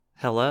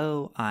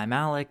Hello, I'm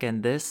Alec,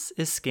 and this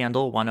is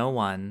Scandal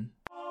 101.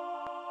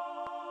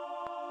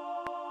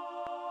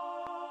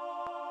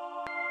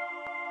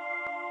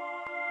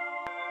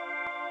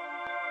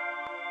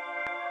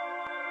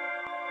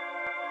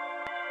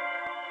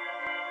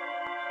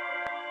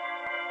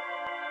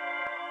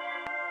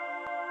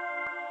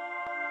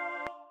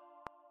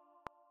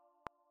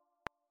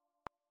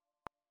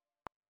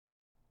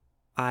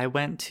 I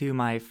went to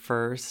my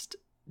first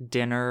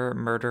dinner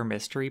murder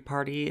mystery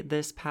party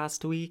this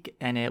past week,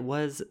 and it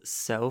was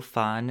so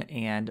fun.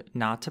 And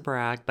not to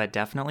brag, but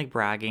definitely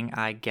bragging,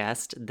 I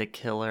guessed the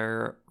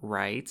killer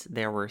right.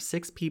 There were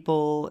 6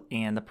 people,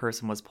 and the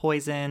person was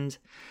poisoned.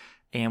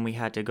 And we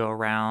had to go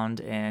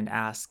around and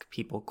ask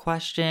people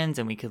questions,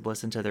 and we could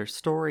listen to their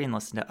story and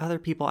listen to other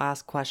people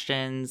ask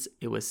questions.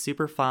 It was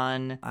super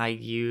fun. I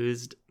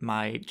used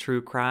my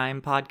true crime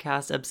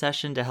podcast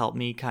obsession to help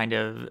me kind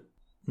of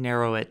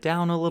narrow it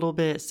down a little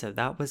bit, so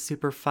that was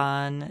super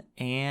fun.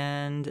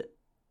 And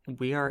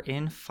we are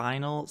in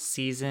final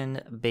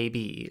season,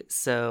 baby.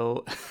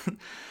 So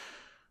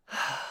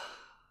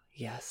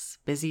yes,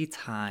 busy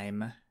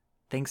time.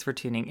 Thanks for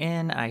tuning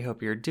in. I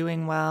hope you're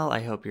doing well.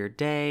 I hope your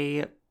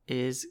day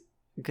is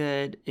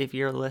good if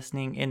you're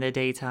listening in the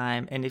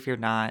daytime, and if you're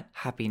not,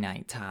 happy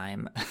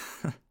nighttime.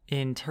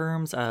 In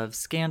terms of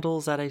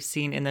scandals that I've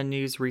seen in the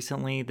news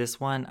recently, this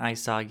one I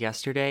saw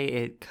yesterday.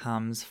 It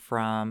comes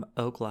from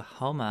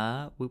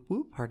Oklahoma. Whoop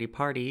whoop, party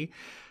party.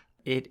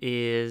 It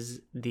is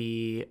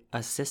the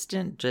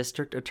assistant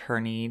district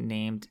attorney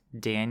named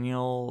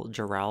Daniel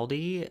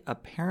Giraldi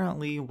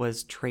apparently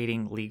was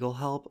trading legal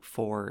help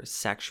for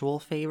sexual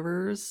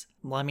favors.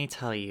 Let me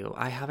tell you,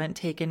 I haven't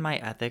taken my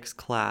ethics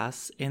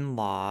class in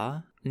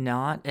law,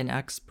 not an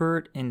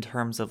expert in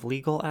terms of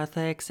legal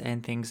ethics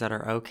and things that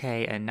are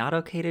okay and not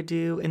okay to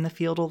do in the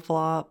field of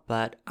law,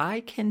 but I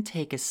can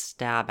take a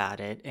stab at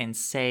it and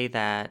say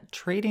that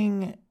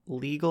trading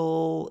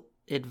legal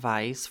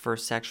advice for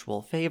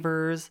sexual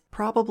favors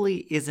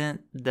probably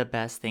isn't the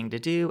best thing to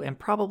do and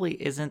probably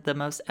isn't the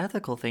most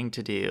ethical thing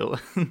to do.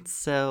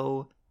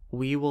 So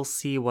we will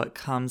see what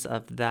comes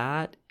of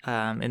that.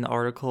 In the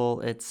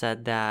article, it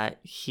said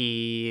that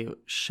he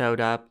showed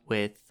up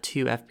with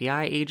 2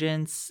 FBI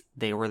agents.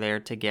 They were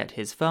there to get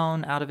his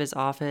phone out of his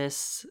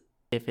office.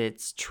 If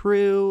it's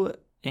true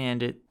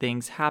and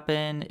things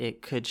happen,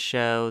 it could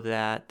show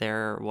that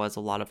there was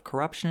a lot of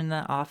corruption in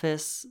that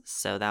office,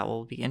 so that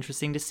will be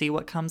interesting to see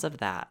what comes of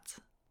that.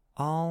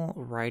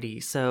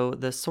 Alrighty, so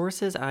the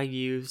sources I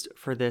used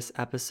for this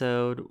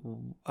episode,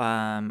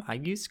 I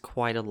used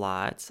quite a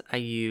lot. I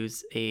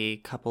used a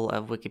couple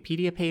of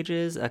Wikipedia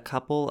pages, a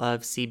couple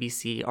of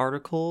CBC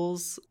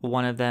articles,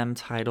 one of them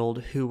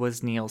titled Who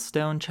Was Neil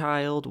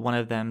Stonechild, one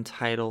of them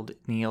titled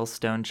Neil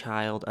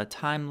Stonechild, A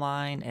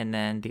Timeline, and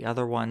then the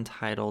other one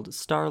titled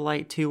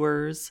Starlight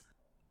Tours.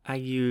 I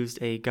used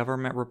a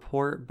government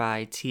report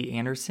by T.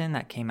 Anderson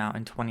that came out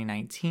in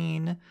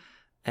 2019,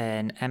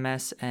 an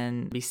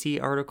MSNBC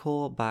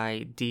article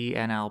by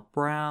D.N.L.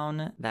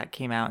 Brown that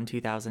came out in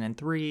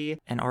 2003,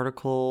 an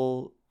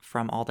article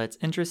from All That's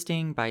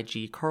Interesting by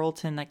G.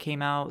 Carlton that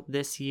came out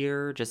this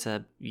year, just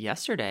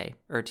yesterday,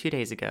 or 2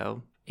 days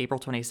ago, April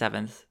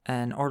 27th,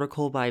 an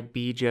article by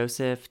B.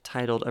 Joseph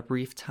titled A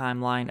Brief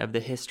Timeline of the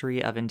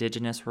History of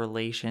Indigenous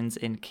Relations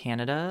in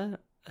Canada,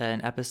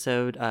 an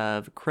episode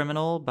of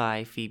Criminal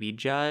by Phoebe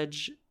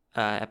Judge,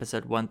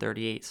 episode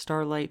 138,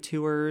 Starlight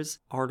Tours,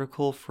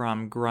 article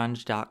from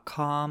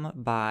grunge.com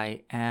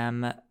by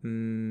M.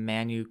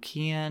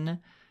 Manukian,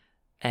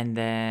 and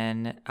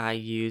then I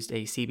used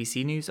a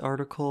CBC News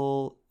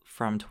article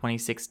from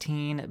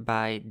 2016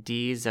 by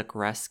D.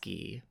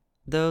 Zakreski.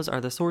 Those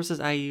are the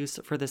sources I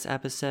used for this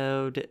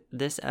episode.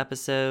 This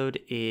episode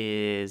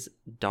is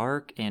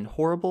dark and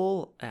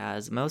horrible,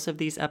 as most of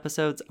these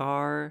episodes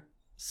are.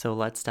 So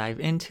let's dive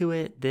into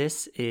it.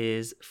 This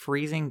is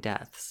Freezing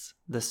Deaths,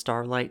 the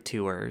Starlight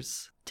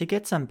Tours. To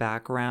get some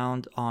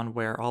background on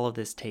where all of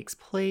this takes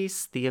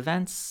place, the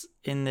events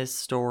in this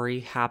story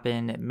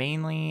happen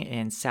mainly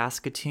in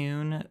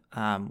Saskatoon,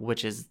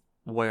 which is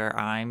where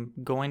I'm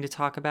going to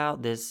talk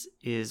about. This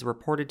is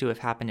reported to have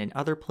happened in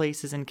other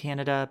places in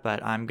Canada,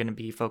 but I'm going to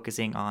be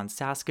focusing on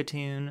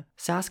Saskatoon.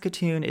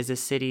 Saskatoon is a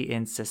city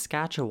in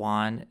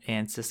Saskatchewan,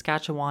 and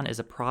Saskatchewan is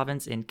a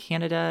province in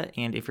Canada.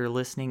 And if you're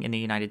listening in the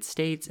United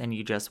States and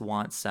you just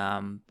want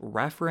some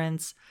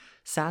reference,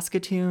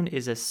 Saskatoon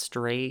is a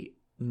straight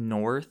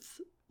north,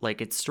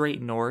 it's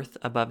straight north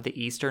above the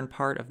eastern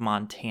part of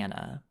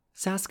Montana.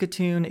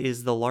 Saskatoon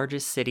is the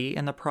largest city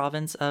in the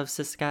province of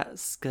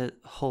Saskatchewan,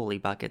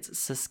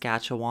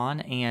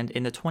 and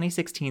in the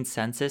 2016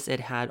 census, it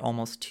had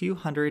almost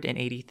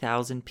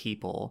 280,000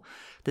 people.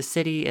 The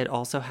city, it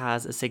also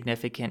has a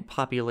significant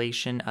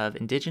population of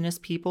Indigenous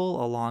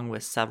people, along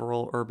with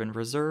several urban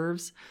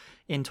reserves.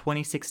 In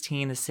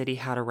 2016, the city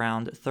had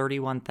around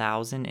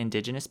 31,000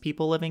 Indigenous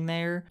people living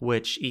there,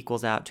 which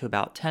equals out to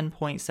about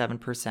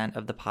 10.7%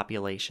 of the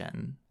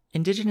population.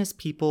 Indigenous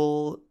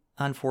people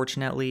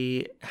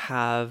unfortunately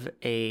have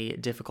a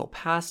difficult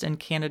past in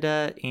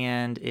Canada,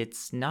 and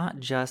it's not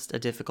just a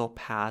difficult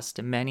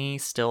past. Many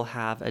still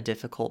have a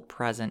difficult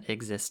present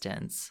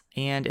existence.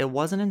 And it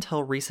wasn't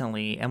until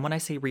recently, and when I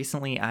say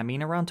recently, I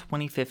mean around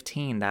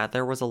 2015, that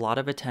there was a lot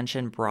of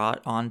attention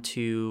brought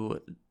onto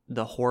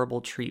the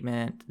horrible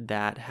treatment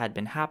that had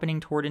been happening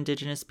toward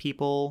Indigenous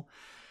people.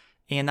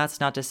 And that's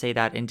not to say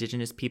that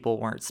Indigenous people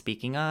weren't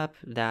speaking up,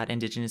 that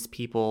Indigenous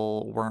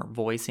people weren't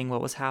voicing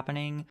what was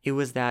happening. It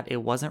was that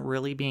it wasn't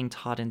really being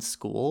taught in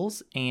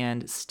schools.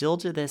 And still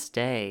to this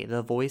day,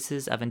 the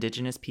voices of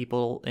Indigenous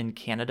people in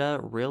Canada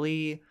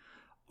really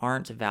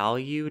aren't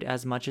valued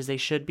as much as they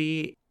should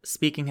be.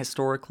 Speaking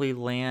historically,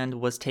 land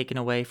was taken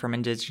away from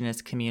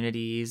Indigenous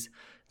communities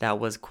that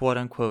was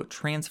quote-unquote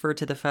transferred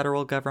to the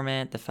federal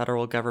government. The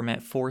federal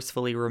government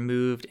forcefully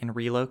removed and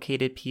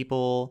relocated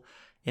people.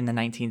 In the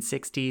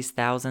 1960s,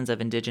 thousands of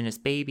Indigenous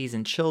babies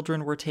and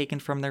children were taken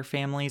from their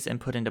families and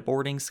put into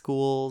boarding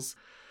schools.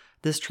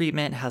 This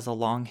treatment has a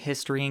long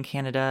history in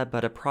Canada,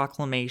 but a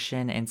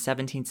proclamation in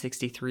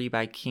 1763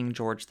 by King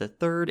George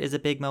III is a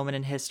big moment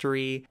in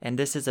history, and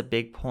this is a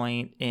big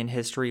point in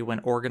history when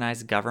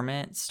organized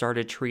government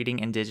started treating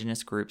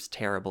Indigenous groups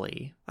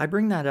terribly. I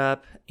bring that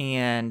up,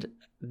 and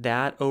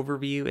that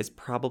overview is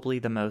probably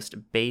the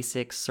most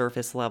basic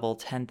surface level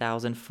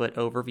 10,000 foot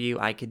overview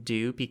I could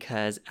do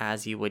because,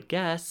 as you would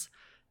guess,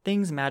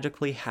 things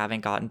magically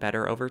haven't gotten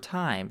better over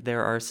time.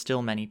 There are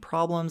still many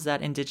problems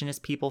that Indigenous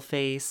people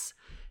face: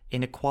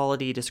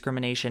 inequality,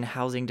 discrimination,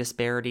 housing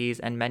disparities,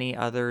 and many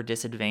other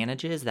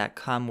disadvantages that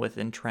come with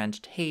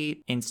entrenched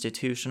hate,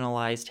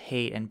 institutionalized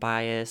hate and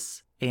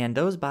bias. And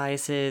those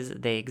biases,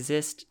 they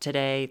exist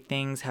today.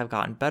 Things have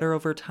gotten better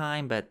over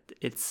time, but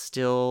it's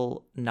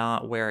still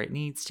not where it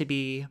needs to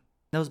be.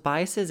 Those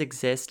biases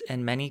exist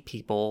in many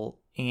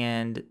people,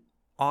 and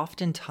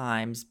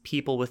oftentimes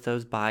people with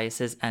those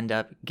biases end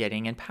up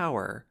getting in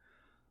power.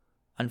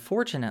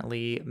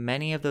 Unfortunately,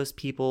 many of those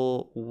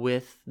people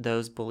with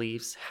those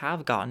beliefs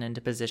have gotten into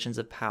positions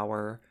of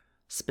power.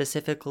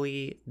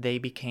 Specifically, they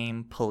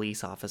became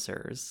police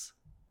officers.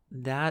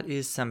 That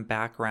is some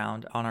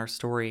background on our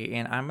story,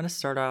 and I'm going to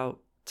start out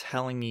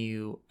telling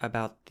you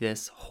about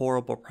this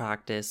horrible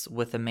practice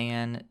with a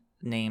man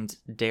named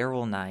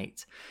Daryl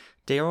Knight.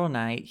 Daryl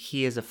Knight,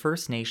 he is a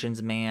First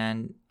Nations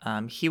man.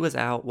 He was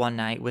out one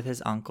night with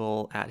his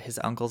uncle at his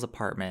uncle's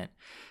apartment.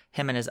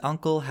 Him and his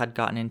uncle had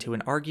gotten into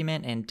an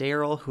argument, and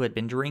Daryl, who had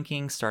been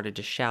drinking, started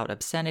to shout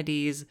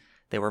obscenities.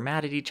 They were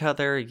mad at each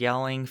other,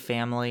 yelling,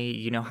 family,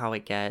 you know how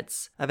it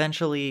gets.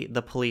 Eventually,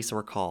 the police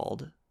were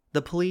called.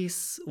 The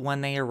police,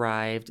 when they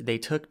arrived, they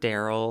took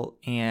Daryl,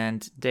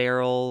 and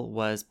Daryl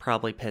was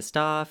probably pissed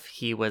off.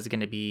 He was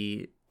going to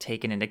be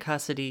taken into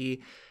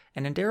custody,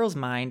 and in Daryl's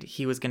mind,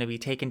 he was going to be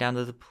taken down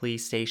to the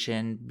police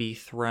station, be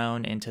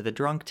thrown into the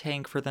drunk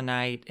tank for the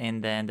night,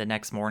 and then the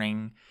next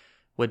morning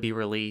would be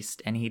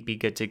released, and he'd be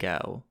good to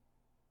go.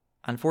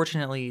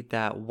 Unfortunately,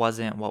 that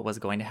wasn't what was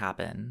going to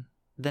happen.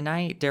 The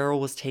night Daryl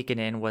was taken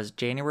in was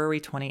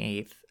January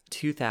 28th,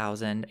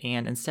 2000,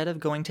 and instead of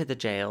going to the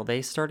jail,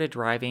 they started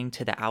driving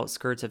to the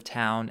outskirts of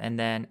town and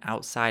then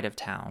outside of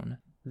town.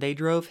 They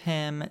drove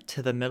him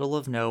to the middle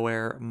of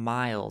nowhere,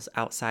 miles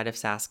outside of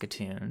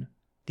Saskatoon.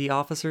 The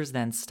officers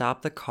then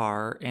stopped the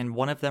car, and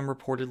one of them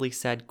reportedly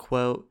said,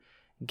 quote,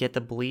 "Get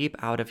the bleep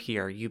out of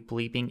here, you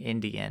bleeping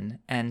Indian,"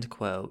 end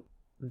quote.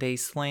 They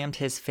slammed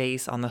his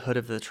face on the hood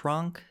of the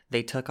trunk,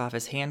 they took off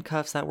his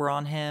handcuffs that were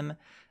on him,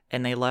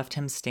 and they left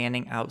him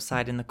standing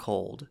outside in the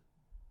cold.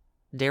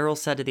 Daryl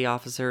said to the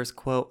officers,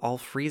 quote, "I'll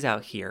freeze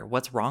out here.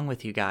 What's wrong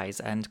with you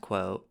guys?" End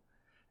quote.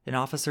 An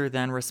officer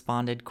then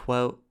responded,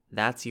 quote,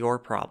 "That's your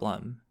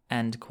problem,"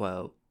 end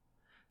quote.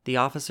 The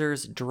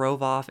officers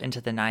drove off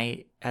into the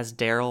night as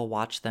Daryl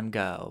watched them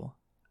go.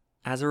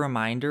 As a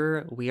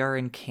reminder, we are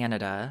in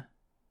Canada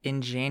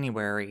in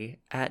January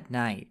at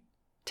night.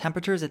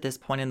 Temperatures at this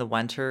point in the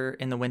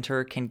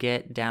winter can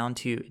get down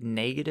to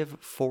negative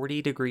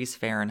 40 degrees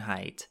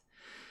Fahrenheit.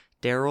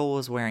 Daryl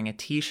was wearing a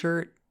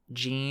t-shirt,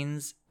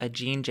 jeans, a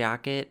jean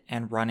jacket,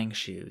 and running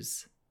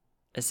shoes.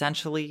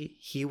 Essentially,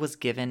 he was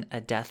given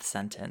a death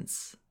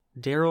sentence.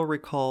 Daryl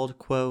recalled,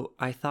 quote,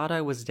 "I thought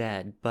I was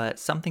dead, but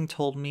something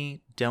told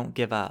me, don't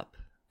give up,"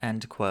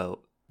 end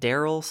quote.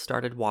 Daryl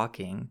started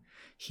walking.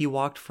 He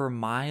walked for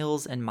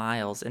miles and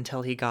miles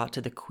until he got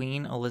to the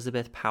Queen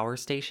Elizabeth Power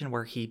Station,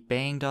 where he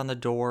banged on the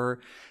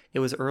door. It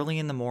was early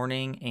in the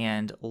morning,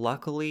 and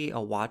luckily a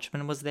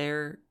watchman was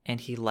there,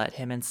 and he let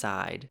him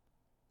inside.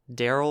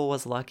 Daryl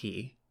was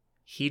lucky.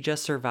 He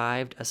just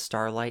survived a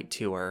Starlight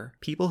tour.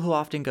 People who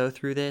often go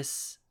through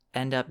this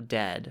end up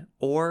dead,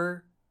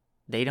 or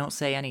they don't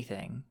say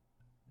anything.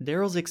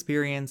 Daryl's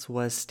experience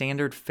was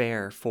standard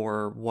fare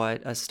for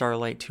what a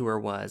Starlight tour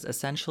was.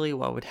 Essentially,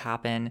 what would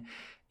happen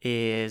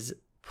is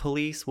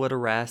police would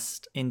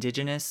arrest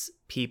Indigenous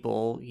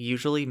people,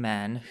 usually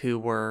men, who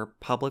were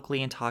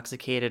publicly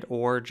intoxicated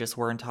or just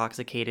were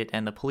intoxicated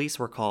and the police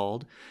were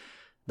called.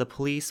 The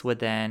police would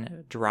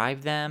then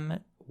drive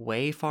them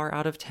way far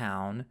out of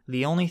town.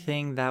 The only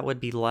thing that would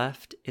be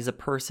left is a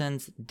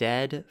person's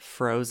dead,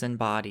 frozen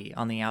body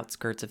on the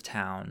outskirts of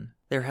town.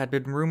 There had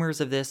been rumors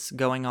of this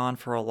going on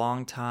for a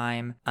long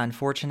time.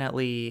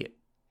 Unfortunately,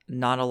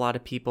 not a lot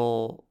of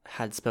people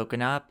had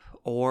spoken up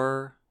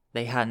or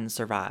they hadn't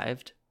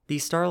survived.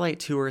 These Starlight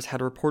Tours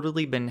had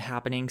reportedly been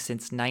happening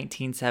since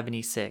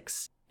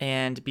 1976.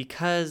 And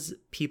because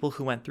people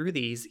who went through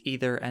these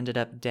either ended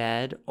up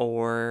dead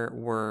or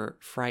were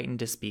frightened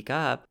to speak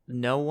up,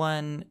 no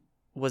one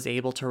was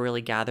able to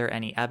really gather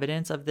any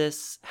evidence of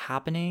this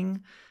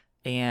happening,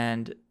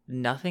 and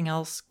nothing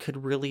else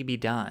could really be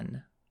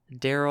done.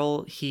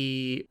 Daryl,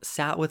 he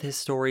sat with his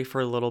story for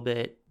a little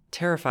bit,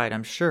 terrified,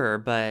 I'm sure,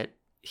 but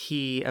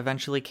he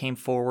eventually came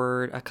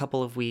forward a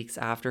couple of weeks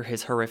after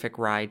his horrific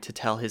ride to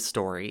tell his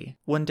story.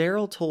 When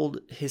Daryl told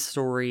his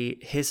story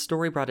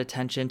brought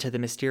attention to the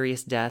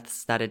mysterious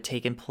deaths that had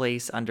taken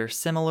place under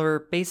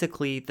similar,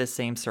 basically the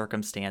same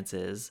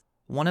circumstances.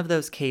 One of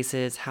those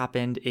cases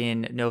happened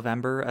in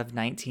November of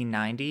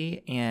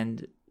 1990,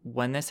 and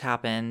when this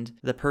happened,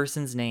 the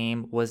person's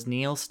name was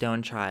Neil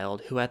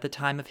Stonechild, who at the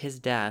time of his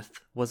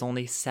death was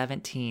only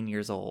 17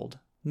 years old.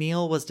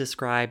 Neil was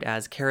described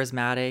as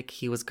charismatic,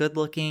 he was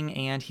good-looking,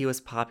 and he was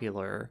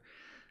popular.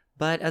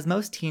 But as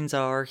most teens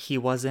are, he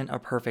wasn't a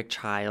perfect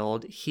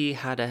child. He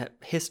had a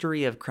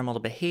history of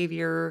criminal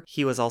behavior,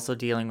 he was also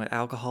dealing with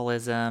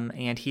alcoholism,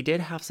 and he did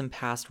have some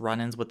past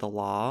run-ins with the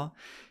law.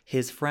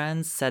 His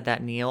friends said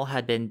that Neil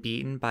had been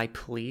beaten by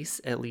police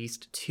at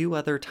least 2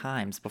 other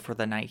times before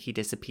the night he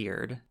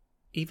disappeared.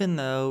 Even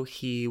though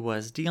he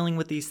was dealing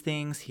with these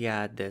things, he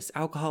had this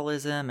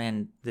alcoholism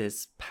and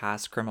this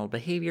past criminal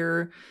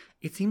behavior,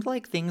 it seemed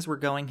like things were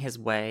going his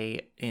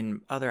way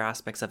in other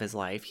aspects of his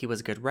life. He was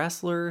a good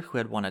wrestler who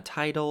had won a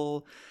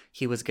title,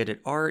 he was good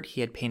at art,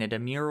 he had painted a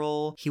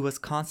mural, he was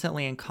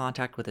constantly in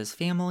contact with his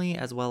family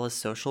as well as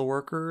social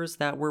workers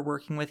that were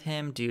working with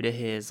him due to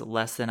his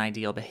less than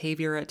ideal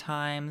behavior at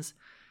times.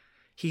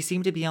 He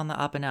seemed to be on the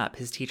up and up,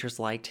 his teachers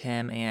liked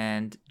him,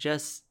 and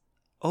just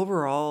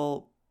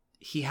overall,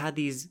 he had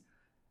these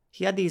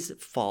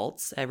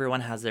faults.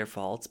 Everyone has their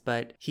faults,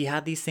 but he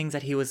had these things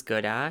that he was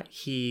good at.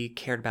 He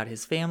cared about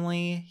his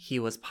family. He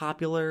was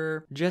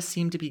popular, just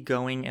seemed to be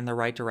going in the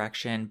right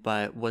direction,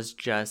 but was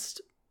just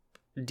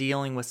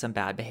dealing with some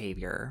bad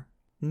behavior.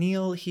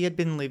 Neil, he had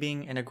been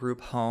living in a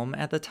group home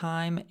at the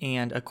time,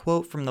 and a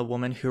quote from the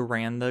woman who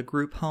ran the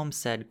group home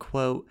said,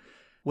 quote,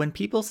 "When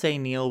people say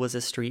Neil was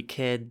a street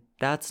kid,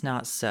 that's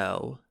not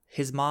so.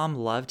 His mom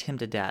loved him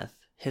to death.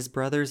 His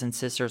brothers and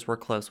sisters were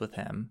close with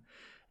him.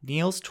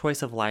 Neil's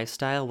choice of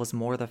lifestyle was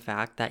more the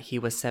fact that he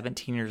was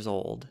 17 years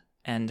old."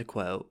 End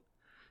quote.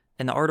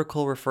 And the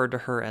article referred to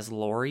her as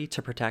Lori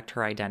to protect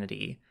her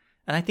identity.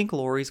 And I think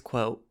Lori's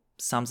quote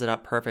sums it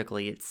up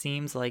perfectly. It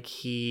seems like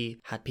he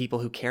had people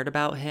who cared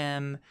about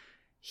him.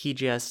 He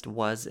just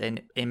was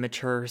an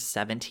immature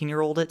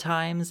 17-year-old at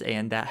times,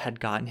 and that had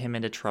gotten him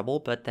into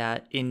trouble, but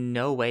that in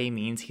no way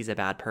means he's a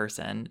bad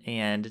person,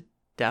 and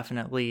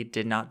definitely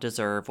did not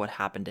deserve what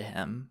happened to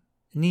him.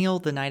 Neil,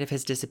 the night of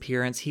his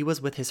disappearance, he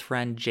was with his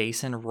friend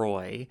Jason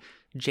Roy.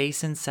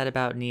 Jason said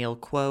about Neil,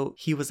 quote,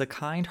 "He was a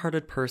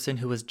kind-hearted person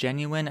who was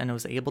genuine and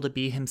was able to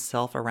be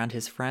himself around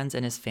his friends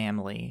and his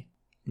family.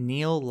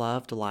 Neil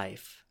loved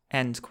life."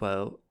 End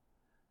quote.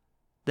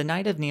 The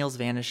night of Neil's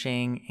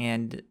vanishing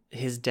and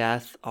his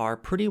death are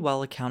pretty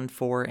well accounted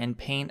for and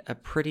paint a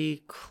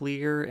pretty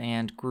clear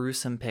and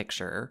gruesome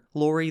picture.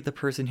 Lori, the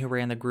person who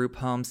ran the group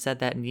home, said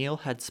that Neil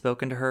had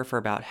spoken to her for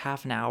about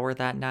half an hour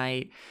that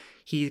night.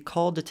 He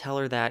called to tell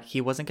her that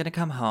he wasn't going to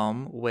come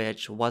home,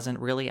 which wasn't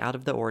really out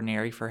of the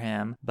ordinary for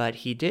him, but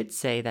he did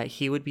say that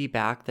he would be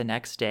back the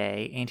next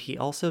day, and he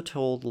also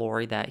told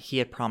Lori that he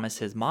had promised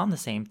his mom the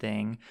same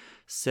thing.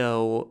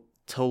 So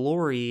to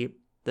Lori,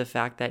 the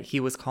fact that he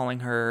was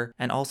calling her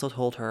and also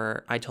told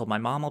her, "I told my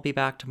mom I'll be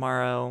back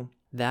tomorrow,"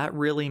 that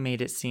really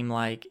made it seem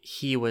like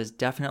he was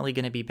definitely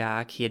going to be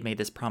back. He had made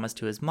this promise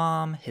to his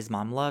mom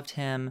loved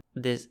him,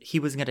 he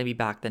was going to be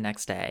back the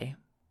next day.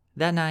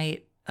 That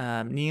night,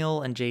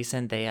 Neil and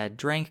Jason, they had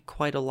drank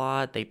quite a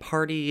lot, they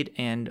partied,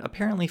 and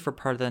apparently for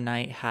part of the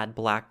night had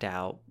blacked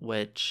out,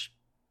 which,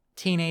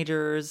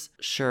 teenagers,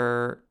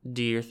 sure,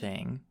 do your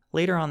thing.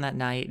 Later on that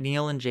night,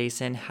 Neil and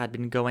Jason had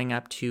been going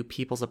up to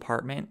people's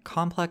apartment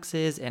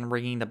complexes and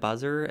ringing the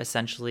buzzer.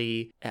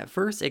 Essentially, at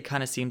first, it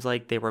kind of seems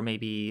like they were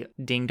maybe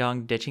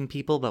ding-dong ditching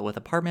people, but with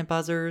apartment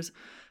buzzers.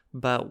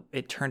 But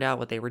it turned out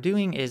what they were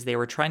doing is they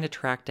were trying to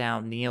track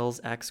down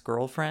Neil's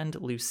ex-girlfriend,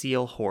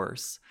 Lucille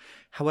Horse.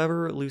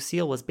 However,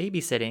 Lucille was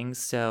babysitting,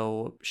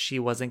 so she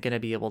wasn't going to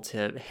be able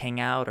to hang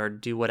out or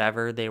do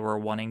whatever they were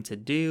wanting to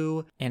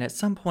do. And at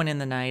some point in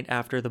the night,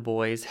 after the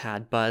boys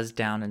had buzzed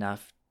down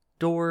enough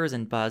doors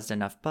and buzzed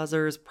enough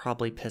buzzers,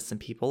 probably pissed some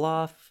people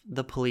off,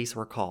 the police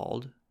were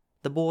called.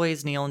 The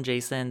boys, Neil and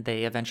Jason,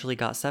 they eventually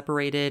got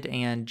separated,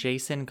 and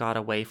Jason got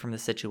away from the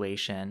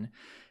situation.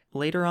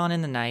 Later on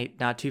in the night,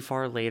 not too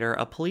far later,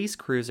 a police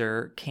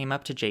cruiser came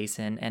up to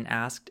Jason and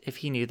asked if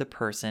he knew the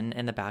person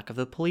in the back of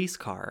the police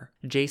car.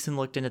 Jason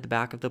looked into the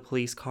back of the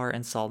police car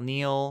and saw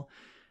Neil.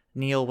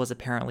 Neil was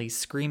apparently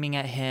screaming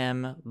at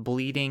him,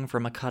 bleeding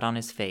from a cut on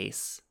his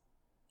face.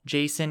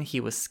 Jason,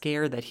 he was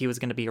scared that he was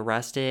going to be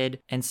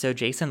arrested, and so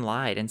Jason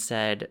lied and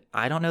said,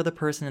 "I don't know the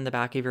person in the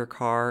back of your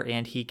car,"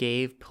 and he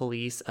gave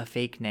police a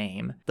fake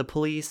name. The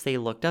police, they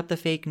looked up the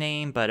fake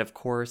name, but of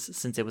course,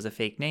 since it was a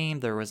fake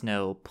name, there was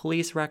no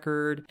police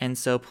record, and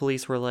so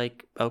police were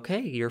like,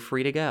 "Okay, you're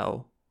free to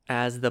go."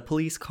 As the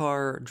police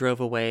car drove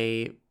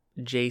away,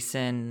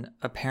 Jason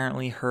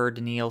apparently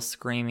heard Neil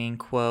screaming,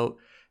 quote,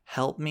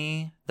 "Help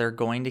me, they're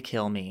going to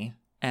kill me,"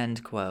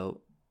 end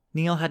quote.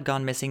 Neil had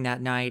gone missing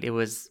that night. It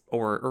was,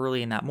 or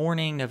early in that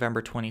morning,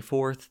 November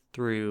 24th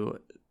through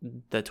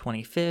the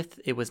 25th.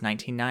 It was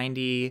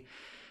 1990,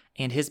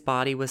 and his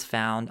body was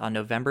found on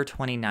November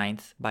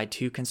 29th by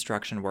 2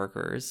 construction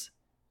workers.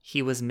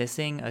 He was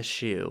missing a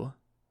shoe.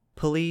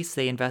 Police,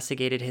 they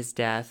investigated his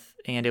death,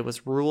 and it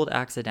was ruled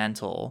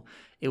accidental.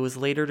 It was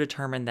later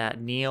determined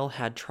that Neil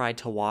had tried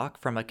to walk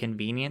from a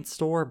convenience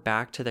store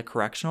back to the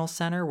correctional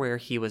center where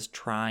he was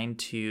trying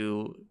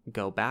to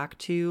go back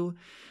to.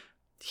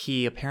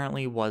 He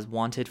apparently was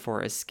wanted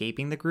for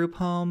escaping the group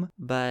home,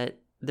 but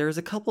there's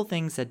a couple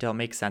things that don't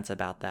make sense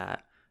about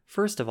that.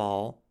 First of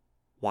all,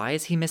 why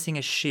is he missing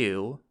a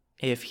shoe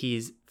if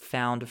he's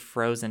found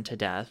frozen to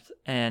death?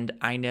 And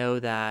I know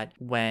that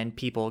when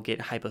people get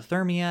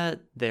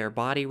hypothermia, their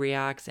body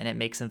reacts and it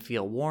makes them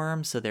feel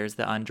warm, so there's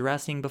the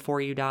undressing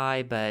before you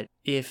die, but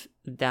if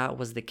that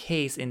was the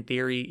case, in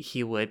theory,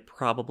 he would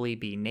probably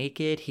be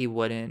naked. He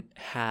wouldn't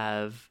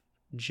have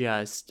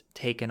just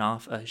taken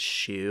off a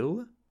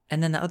shoe.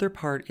 And then the other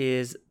part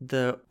is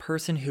the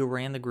person who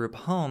ran the group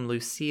home,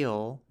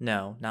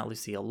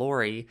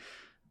 Lori.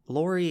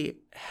 Lori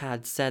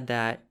had said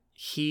that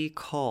he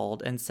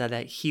called and said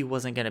that he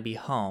wasn't going to be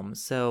home.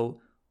 So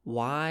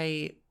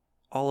why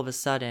all of a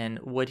sudden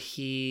would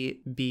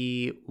he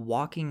be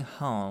walking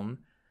home,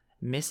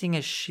 missing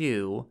a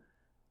shoe,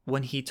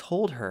 when he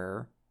told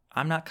her,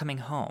 "I'm not coming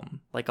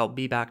home. Like, I'll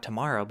be back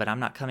tomorrow, but I'm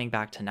not coming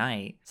back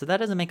tonight." So that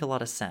doesn't make a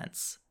lot of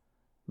sense.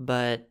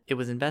 But it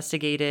was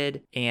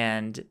investigated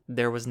and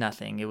there was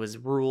nothing. It was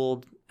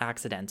ruled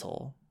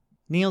accidental.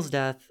 Neil's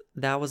death,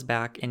 that was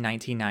back in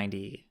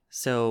 1990.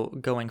 So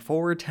going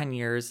forward 10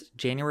 years,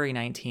 January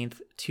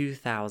 19th,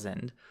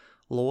 2000,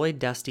 Lloyd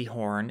Dusty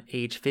Horn,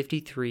 age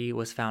 53,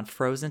 was found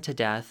frozen to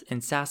death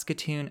in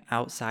Saskatoon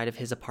outside of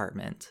his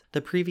apartment.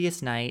 The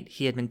previous night,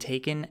 he had been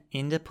taken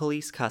into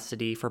police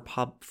custody for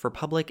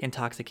public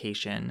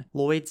intoxication.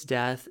 Lloyd's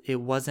death, it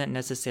wasn't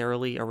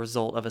necessarily a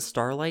result of a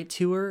Starlight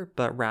tour,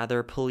 but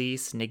rather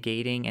police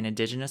negating an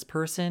Indigenous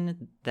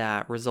person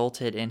that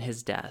resulted in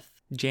his death.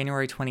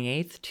 January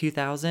 28th,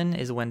 2000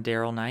 is when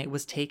Daryl Knight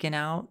was taken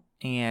out,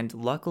 and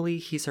luckily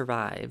he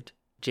survived.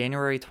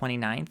 January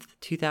 29th,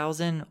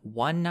 2000,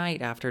 one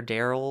night after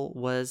Daryl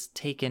was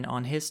taken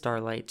on his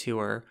Starlight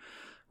tour,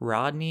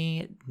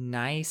 Rodney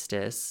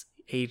Naistus,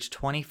 age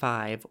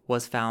 25,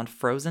 was found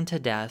frozen to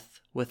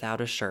death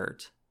without a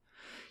shirt.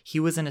 He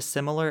was in a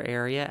similar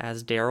area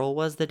as Daryl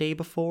was the day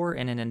before,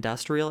 in an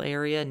industrial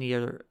area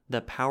near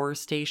the power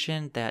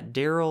station that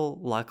Daryl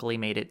luckily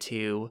made it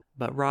to,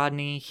 but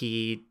Rodney,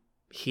 he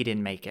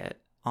didn't make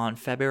it. On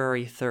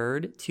February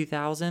 3rd,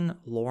 2000,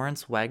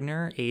 Lawrence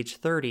Wegner, age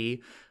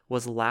 30,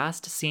 was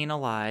last seen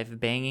alive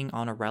banging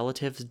on a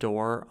relative's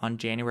door on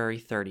January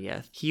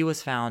 30th. He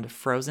was found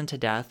frozen to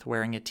death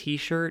wearing a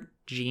t-shirt,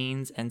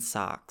 jeans, and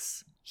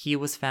socks. He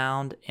was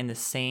found in the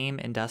same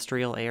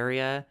industrial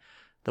area,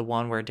 the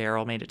one where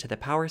Daryl made it to the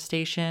power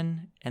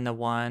station, and the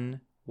one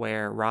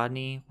where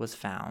Rodney was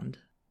found.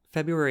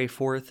 February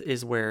 4th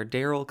is where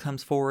Daryl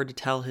comes forward to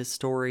tell his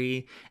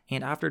story,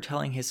 and after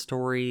telling his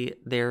story,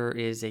 there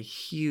is a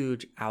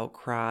huge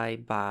outcry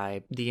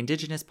by the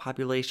Indigenous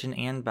population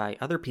and by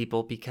other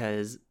people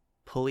because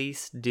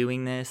police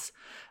doing this,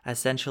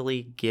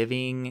 essentially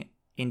giving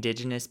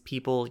Indigenous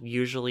people,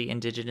 usually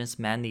Indigenous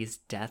men, these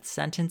death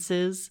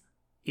sentences,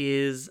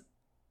 is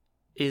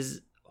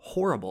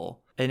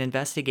horrible. An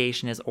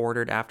investigation is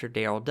ordered after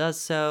Daryl does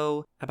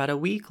so. About a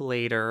week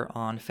later,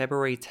 on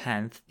February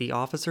 10th, the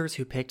officers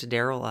who picked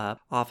Daryl up,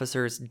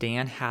 officers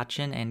Dan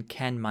Hatchin and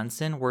Ken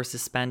Munson, were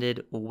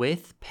suspended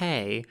with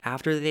pay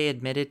after they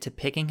admitted to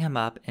picking him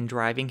up and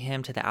driving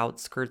him to the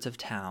outskirts of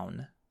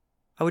town.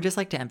 I would just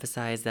like to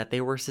emphasize that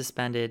they were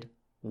suspended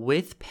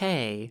with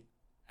pay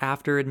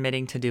after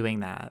admitting to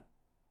doing that.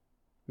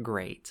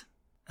 Great.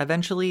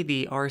 Eventually,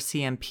 the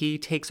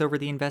RCMP takes over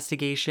the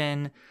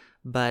investigation,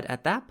 but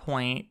at that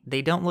point,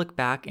 they don't look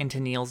back into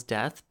Neil's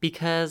death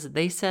because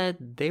they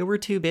said they were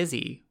too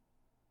busy.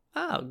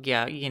 Oh,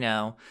 yeah, you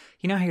know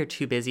how you're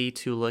too busy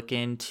to look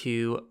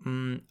into,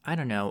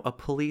 a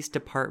police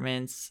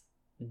department's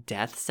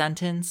death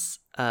sentence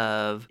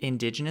of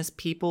Indigenous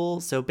people.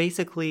 So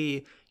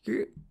basically,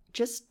 you're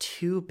just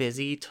too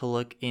busy to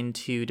look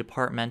into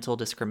departmental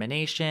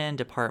discrimination,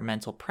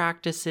 departmental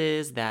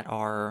practices that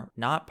are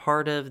not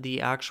part of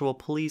the actual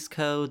police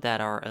code,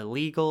 that are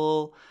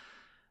illegal.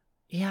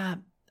 Yeah,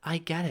 I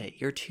get it.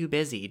 You're too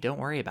busy. Don't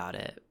worry about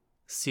it.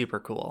 Super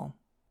cool.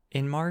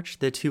 In March,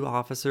 the 2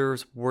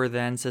 officers were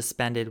then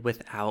suspended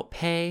without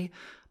pay,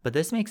 But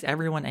this makes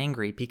everyone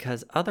angry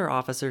because other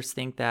officers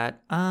think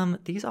that,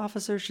 these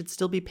officers should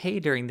still be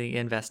paid during the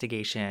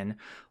investigation,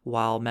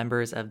 while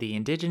members of the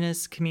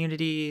indigenous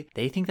community,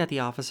 they think that the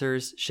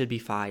officers should be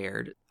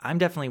fired. I'm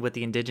definitely with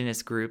the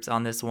indigenous groups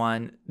on this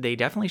one. They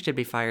definitely should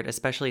be fired,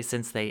 especially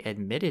since they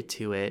admitted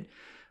to it,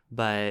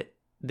 but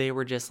they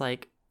were just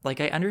like,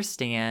 I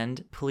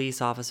understand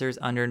police officers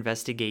under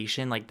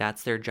investigation, like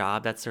that's their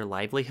job, that's their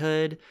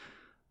livelihood,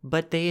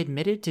 but they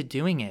admitted to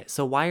doing it.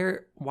 So why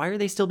are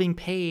they still being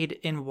paid,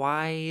 and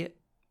why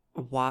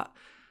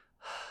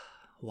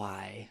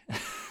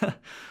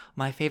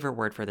my favorite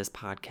word for this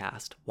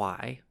podcast,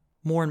 why?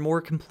 More and more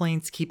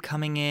complaints keep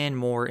coming in,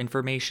 more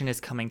information is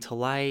coming to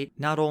light,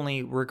 not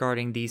only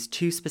regarding these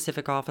two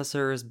specific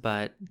officers,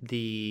 but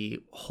the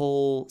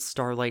whole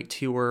Starlight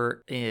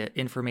Tour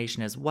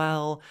information as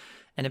well.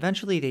 And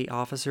eventually the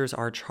officers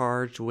are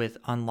charged with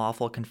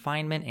unlawful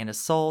confinement and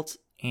assault,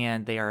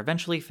 and they are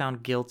eventually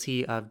found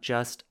guilty of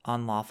just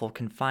unlawful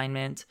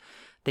confinement.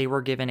 They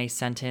were given a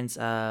sentence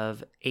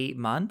of 8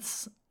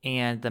 months,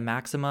 and the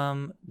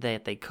maximum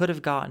that they could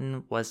have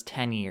gotten was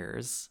 10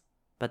 years,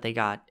 but they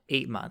got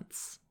 8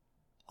 months.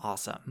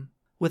 Awesome.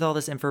 With all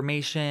this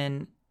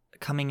information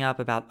coming up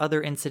about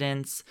other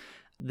incidents,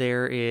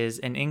 there is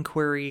an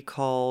inquiry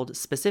called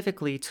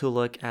specifically to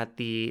look at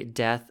the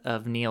death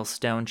of Neil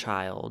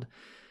Stonechild.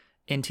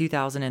 In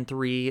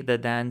 2003, the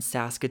then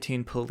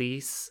Saskatoon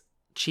police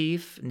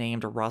chief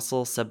named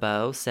Russell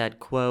Sabot said,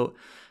 quote,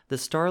 "The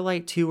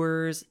Starlight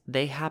Tours,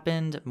 they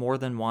happened more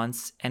than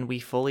once, and we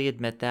fully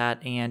admit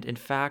that, and in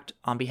fact,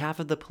 on behalf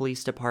of the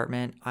police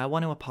department, I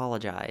want to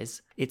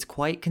apologize. It's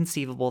quite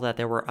conceivable that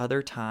there were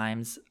other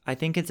times. I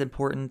think it's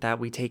important that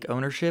we take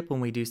ownership when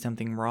we do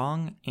something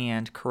wrong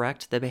and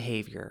correct the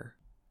behavior."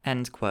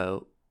 End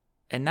quote.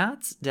 And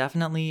that's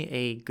definitely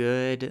a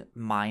good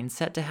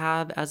mindset to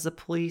have as a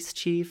police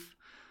chief.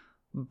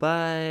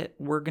 But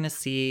we're going to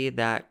see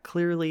that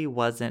clearly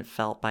wasn't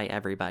felt by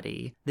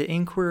everybody. The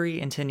inquiry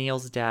into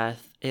Neil's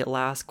death, it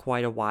lasts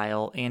quite a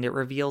while, and it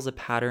reveals a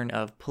pattern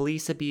of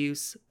police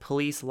abuse,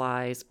 police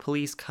lies,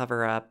 police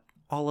cover-up,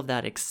 all of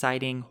that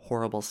exciting,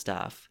 horrible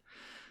stuff.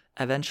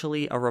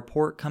 Eventually, a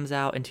report comes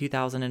out in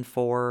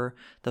 2004,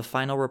 the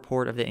final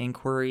report of the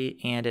inquiry,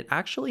 and it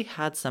actually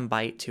had some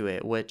bite to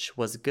it, which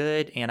was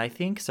good and I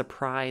think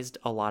surprised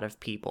a lot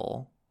of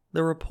people.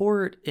 The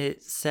report,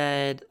 it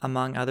said,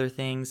 among other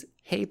things,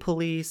 "Hey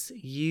police,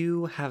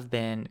 you have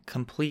been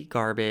complete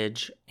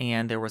garbage,"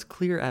 and there was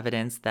clear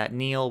evidence that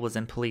Neil was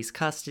in police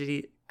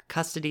custody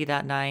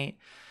that night.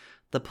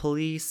 The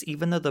police,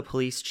 even though the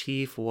police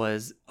chief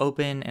was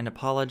open and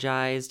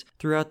apologized,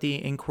 throughout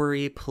the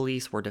inquiry,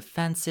 police were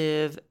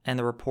defensive, and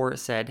the report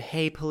said,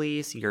 "Hey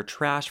police, you're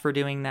trash for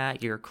doing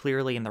that, you're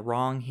clearly in the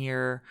wrong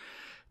here."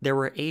 There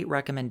were 8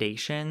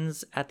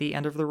 recommendations at the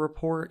end of the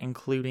report,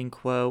 including,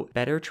 quote,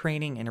 "better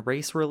training in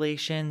race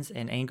relations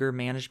and anger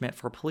management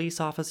for police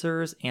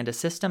officers, and a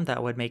system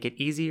that would make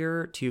it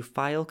easier to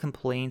file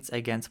complaints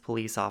against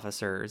police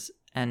officers,"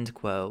 end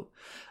quote.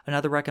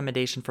 Another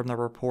recommendation from the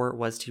report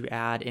was to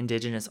add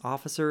Indigenous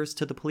officers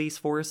to the police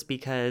force,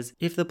 because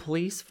if the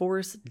police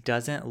force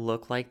doesn't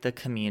look like the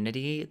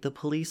community, the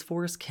police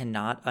force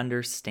cannot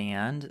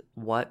understand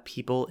what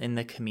people in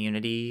the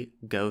community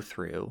go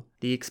through.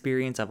 The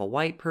experience of a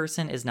white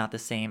person is not the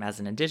same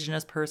as an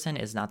Indigenous person,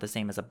 is not the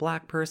same as a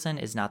Black person,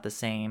 is not the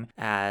same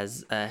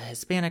as a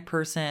Hispanic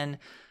person.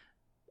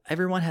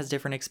 Everyone has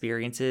different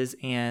experiences,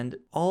 and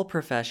all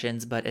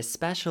professions, but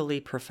especially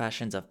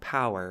professions of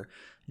power,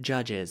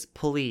 judges,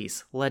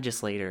 police,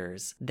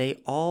 legislators,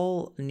 they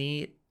all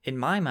need, in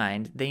my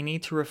mind, they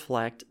need to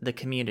reflect the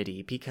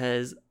community,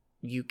 because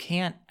you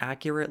can't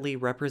accurately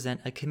represent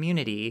a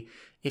community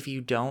if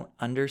you don't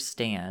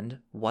understand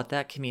what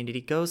that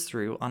community goes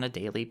through on a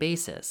daily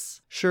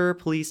basis. Sure,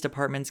 police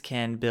departments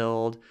can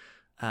build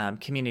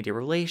community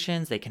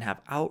relations, they can have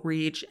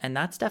outreach, and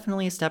that's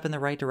definitely a step in the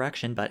right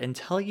direction, but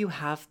until you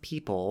have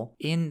people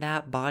in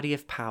that body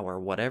of power,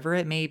 whatever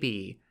it may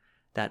be,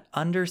 that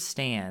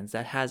understands,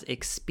 that has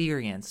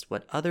experienced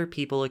what other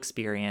people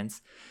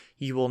experience,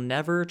 you will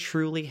never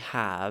truly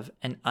have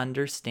an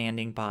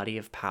understanding body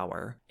of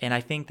power. And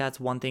I think that's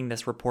one thing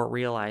this report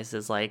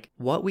realizes, like,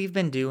 what we've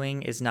been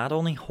doing is not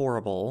only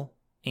horrible,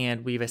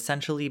 and we've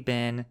essentially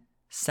been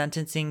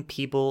sentencing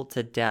people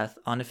to death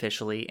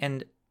unofficially,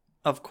 and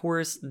of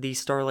course, the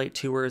Starlight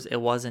Tours, it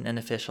wasn't an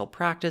official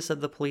practice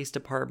of the police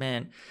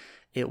department.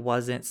 It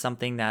wasn't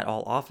something that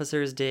all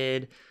officers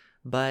did,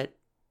 but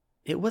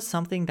it was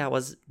something that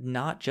was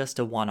not just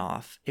a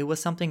one-off. It was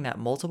something that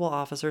multiple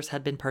officers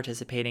had been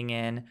participating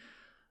in,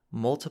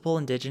 multiple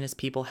Indigenous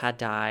people had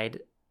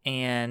died,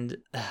 and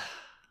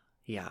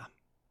yeah.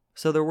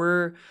 So there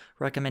were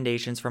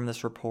recommendations from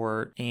this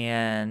report,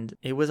 and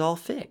it was all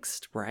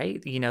fixed,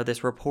 right? You know,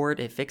 this report,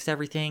 it fixed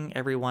everything.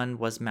 Everyone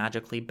was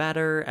magically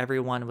better.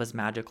 Everyone was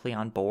magically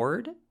on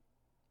board.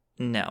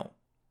 No,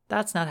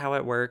 That's not how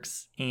it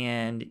works,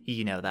 and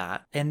you know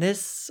that. And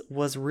this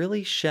was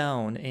really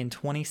shown in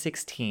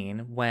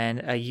 2016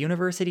 when a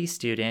university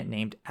student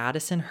named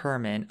Addison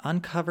Herman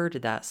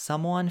uncovered that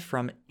someone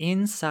from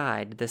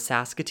inside the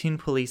Saskatoon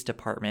Police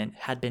Department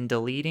had been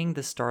deleting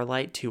the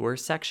Starlight Tour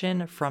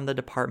section from the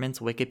department's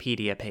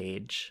Wikipedia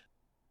page.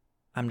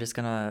 I'm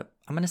gonna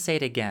say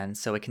it again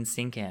so it can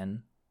sink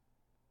in.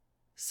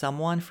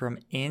 Someone from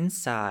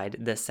inside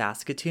the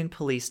Saskatoon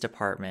Police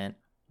Department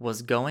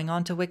was going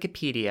onto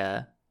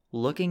Wikipedia,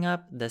 looking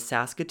up the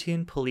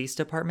Saskatoon Police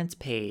Department's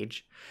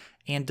page,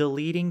 and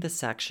deleting the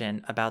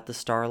section about the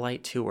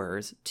Starlight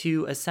Tours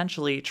to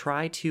essentially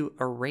try to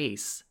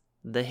erase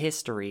the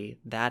history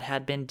that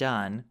had been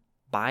done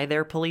by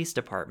their police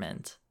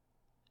department.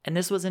 And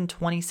this was in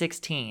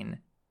 2016.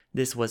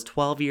 This was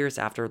 12 years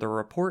after the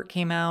report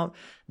came out.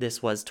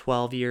 This was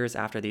 12 years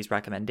after these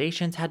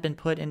recommendations had been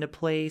put into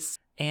place.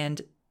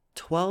 And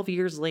 12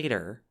 years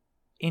later,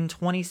 in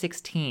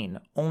 2016,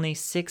 only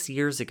 6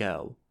 years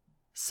ago,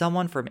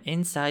 someone from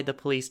inside the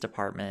police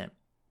department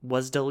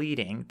was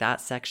deleting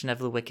that section of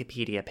the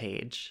Wikipedia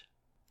page.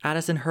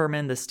 Addison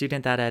Herman, the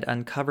student that had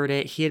uncovered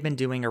it, he had been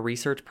doing a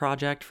research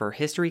project for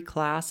history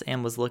class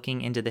and was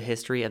looking into the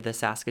history of the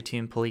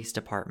Saskatoon Police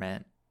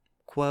Department.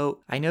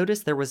 Quote, I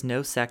noticed there was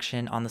no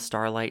section on the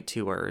Starlight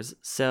Tours,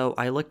 so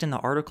I looked in the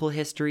article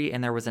history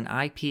and there was an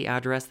IP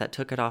address that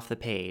took it off the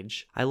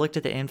page. I looked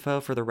at the info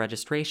for the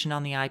registration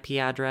on the IP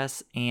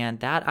address, and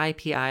that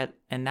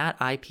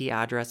IP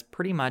address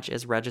pretty much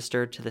is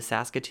registered to the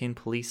Saskatoon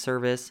Police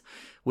Service,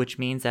 which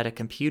means that a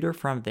computer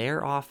from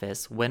their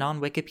office went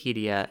on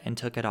Wikipedia and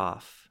took it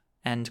off.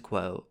 End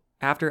quote.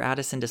 After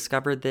Addison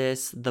discovered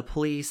this, the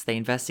police, they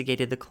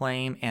investigated the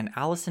claim, and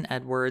Allison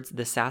Edwards,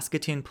 the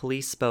Saskatoon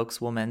police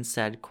spokeswoman,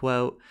 said,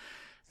 quote,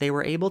 they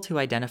were able to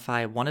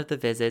identify one of the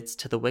visits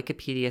to the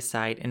Wikipedia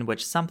site in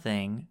which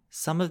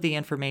some of the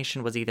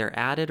information was either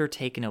added or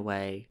taken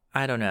away.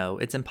 I don't know,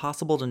 it's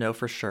impossible to know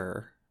for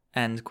sure.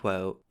 End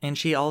quote. And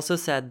she also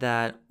said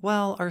that,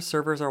 well, our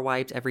servers are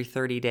wiped every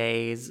 30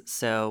 days,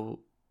 so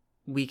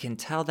we can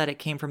tell that it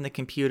came from the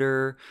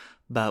computer,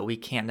 but we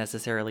can't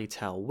necessarily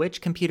tell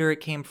which computer it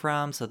came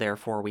from, so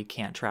therefore we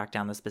can't track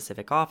down the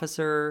specific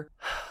officer.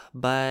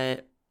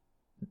 But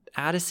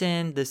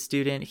Addison, the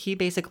student, he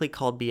basically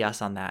called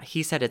BS on that.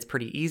 He said it's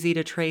pretty easy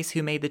to trace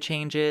who made the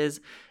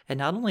changes, and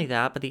not only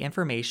that, but the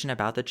information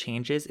about the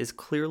changes is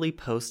clearly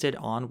posted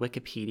on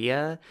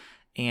Wikipedia.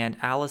 And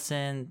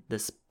Allison,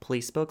 this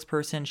police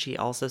spokesperson, she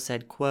also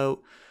said,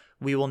 quote,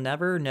 we will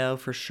never know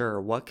for sure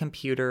what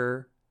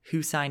computer,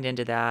 who signed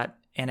into that,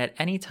 and at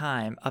any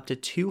time, up to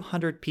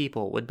 200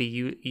 people would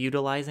be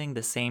utilizing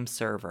the same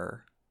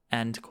server.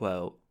 End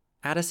quote.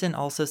 Addison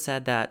also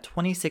said that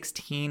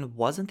 2016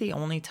 wasn't the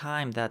only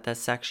time that the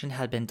section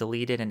had been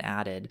deleted and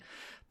added.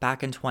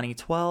 Back in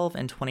 2012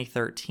 and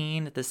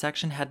 2013, the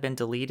section had been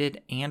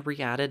deleted and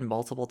re-added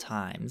multiple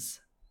times.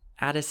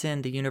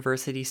 Addison, the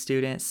university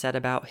student, said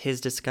about his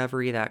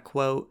discovery that,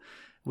 quote,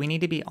 we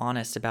need to be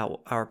honest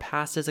about our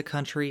past as a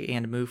country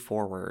and move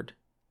forward.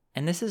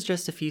 And this is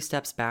just a few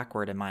steps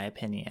backward, in my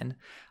opinion.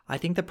 I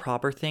think the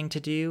proper thing to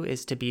do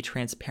is to be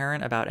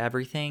transparent about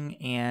everything,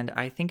 and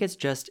I think it's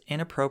just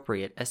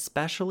inappropriate,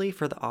 especially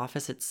for the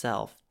office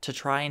itself, to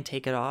try and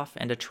take it off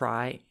and to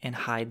try and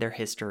hide their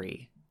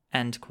history.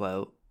 End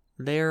quote.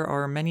 There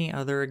are many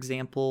other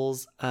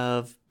examples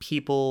of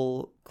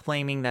people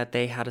claiming that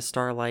they had a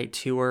Starlight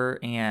Tour,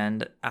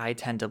 and I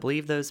tend to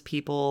believe those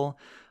people.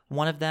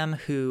 One of them,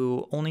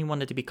 who only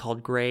wanted to be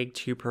called Greg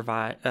to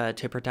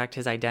protect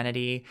his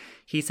identity,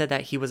 he said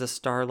that he was a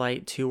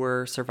Starlight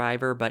Tour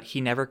survivor, but he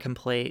never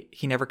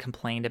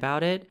complained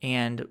about it.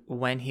 And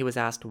when he was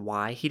asked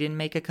why he didn't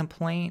make a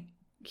complaint,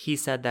 he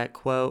said that,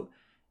 quote,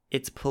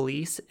 it's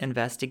police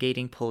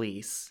investigating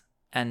police,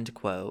 end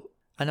quote.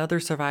 Another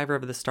survivor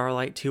of the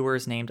Starlight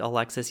Tours named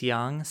Alexis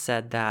Young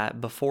said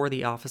that before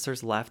the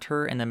officers left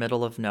her in the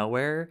middle of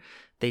nowhere,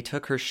 they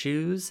took her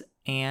shoes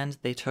and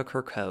they took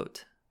her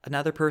coat.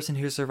 Another person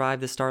who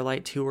survived the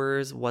Starlight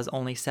Tours was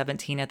only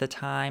 17 at the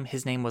time.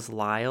 His name was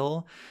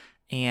Lyle,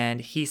 and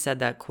he said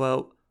that,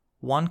 quote,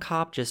 one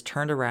cop just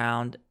turned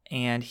around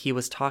and he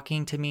was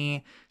talking to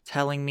me,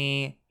 telling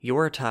me,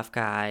 you're a tough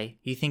guy.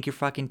 You think you're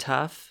fucking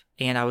tough?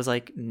 And I was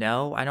like,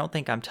 no, I don't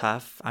think I'm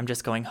tough. I'm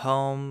just going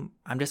home.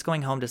 I'm just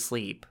going home to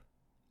sleep.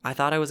 I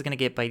thought I was going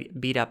to get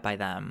beat up by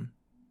them.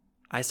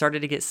 I started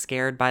to get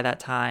scared by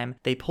that time.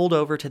 They pulled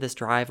over to this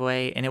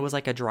driveway, and it was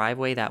like a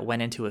driveway that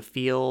went into a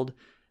field.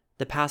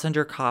 The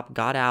passenger cop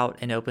got out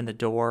and opened the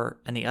door,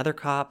 and the other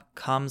cop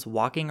comes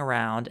walking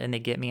around, and they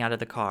get me out of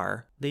the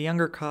car. The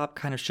younger cop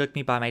kind of shook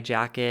me by my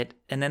jacket,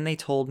 and then they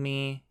told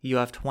me, you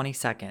have 20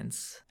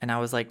 seconds. And I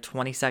was like,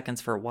 20 seconds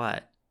for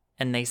what?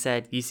 And they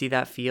said, you see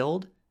that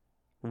field?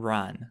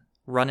 Run.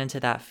 Run into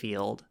that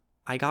field.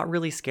 I got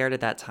really scared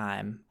at that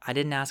time. I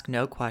didn't ask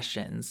no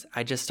questions.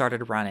 I just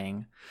started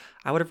running.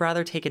 I would have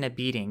rather taken a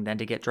beating than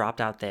to get dropped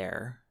out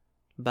there.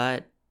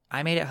 But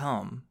I made it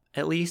home.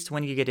 At least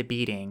when you get a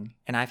beating,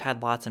 and I've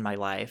had lots in my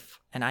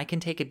life, and I can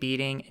take a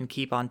beating and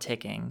keep on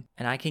ticking,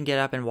 and I can get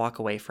up and walk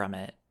away from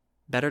it.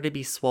 Better to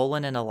be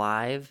swollen and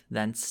alive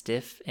than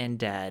stiff and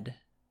dead,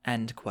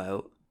 end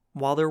quote.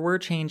 While there were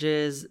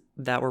changes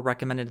that were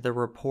recommended in the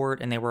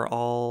report and they were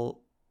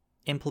all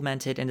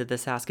implemented into the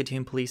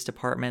Saskatoon Police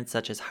Department,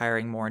 such as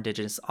hiring more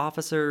Indigenous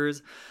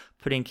officers,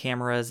 putting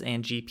cameras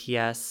and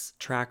GPS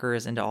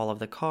trackers into all of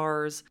the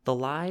cars, the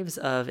lives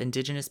of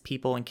Indigenous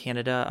people in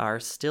Canada are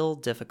still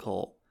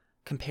difficult.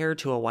 Compared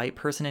to a white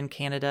person in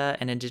Canada,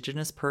 an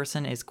Indigenous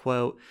person is,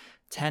 quote,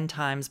 10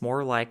 times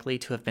more likely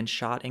to have been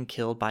shot and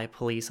killed by a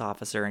police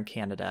officer in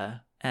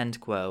Canada, end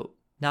quote.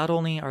 Not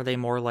only are they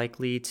more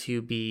likely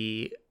to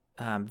be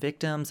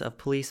victims of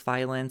police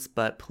violence,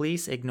 but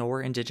police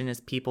ignore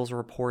Indigenous people's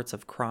reports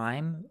of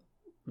crime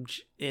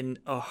in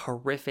a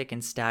horrific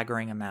and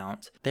staggering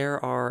amount. There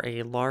are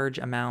a large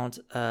amount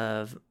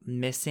of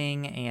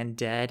missing and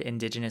dead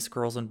Indigenous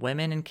girls and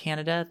women in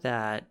Canada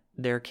that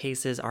their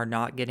cases are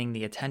not getting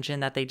the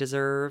attention that they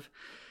deserve.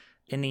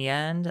 In the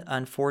end,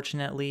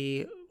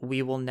 unfortunately,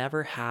 we will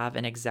never have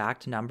an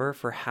exact number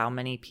for how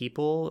many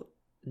people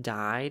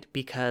died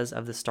because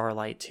of the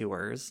Starlight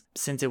Tours.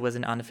 Since it was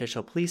an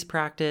unofficial police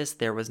practice,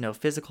 there was no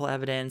physical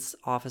evidence.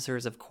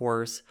 Officers, of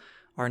course,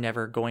 are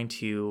never going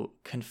to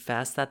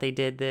confess that they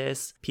did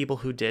this. People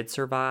who did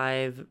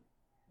survive,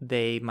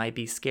 they might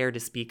be scared to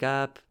speak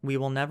up. We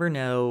will never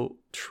know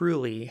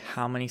truly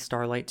how many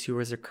Starlight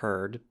Tours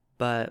occurred,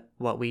 but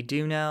what we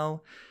do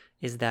know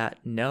is that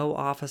no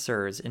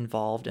officers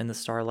involved in the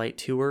Starlight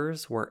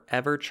Tours were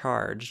ever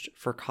charged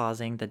for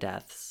causing the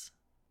deaths.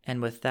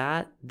 And with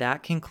that,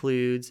 that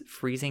concludes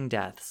Freezing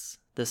Deaths,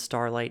 the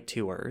Starlight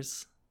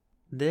Tours.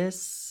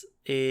 This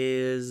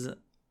is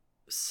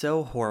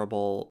so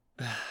horrible.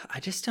 I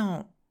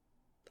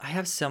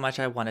have so much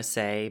I want to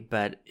say,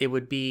 but it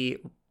would be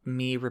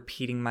me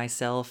repeating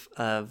myself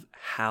of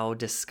how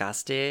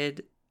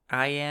disgusted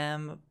I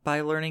am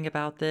by learning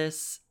about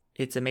this.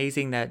 It's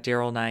amazing that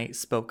Daryl Knight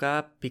spoke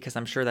up, because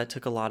I'm sure that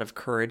took a lot of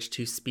courage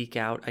to speak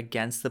out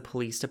against the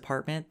police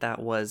department that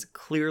was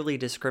clearly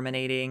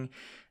discriminating.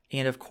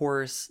 And of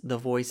course, the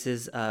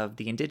voices of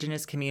the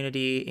Indigenous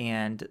community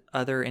and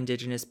other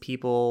Indigenous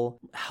people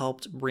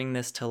helped bring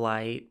this to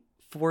light.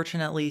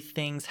 Fortunately,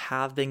 things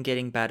have been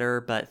getting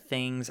better, but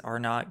things are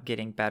not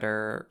getting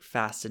better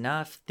fast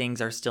enough. Things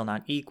are still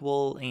not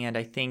equal, and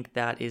I think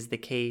that is the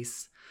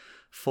case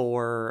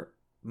for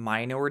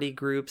minority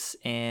groups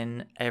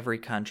in every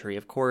country.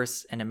 Of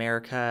course, in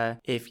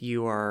America, if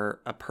you are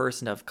a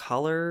person of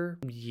color,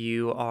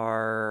 you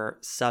are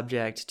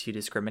subject to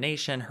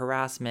discrimination,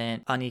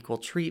 harassment, unequal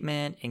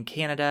treatment. In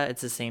Canada,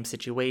 it's the same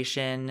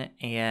situation,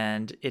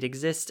 and it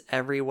exists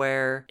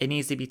everywhere. It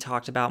needs to be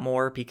talked about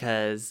more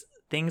because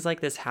things like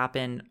this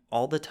happen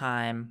all the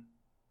time,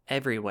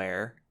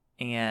 everywhere,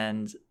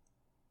 and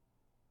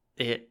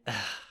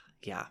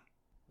yeah.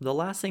 The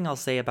last thing I'll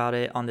say about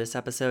it on this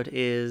episode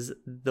is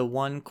the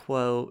one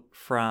quote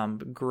from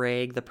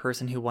Greg, the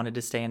person who wanted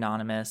to stay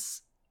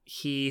anonymous.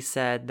 He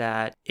said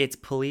that it's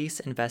police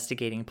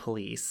investigating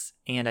police.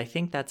 And I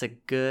think that's a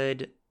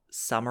good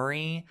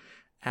summary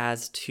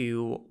as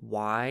to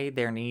why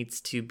there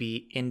needs to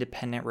be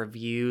independent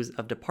reviews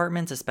of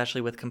departments, especially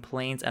with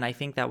complaints. And I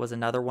think that was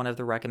another one of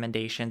the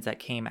recommendations that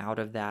came out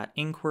of that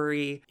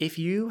inquiry. If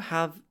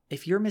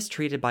you're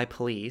mistreated by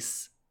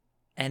police,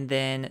 and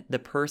then the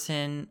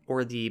person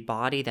or the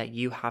body that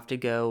you have to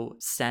go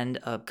send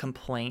a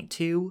complaint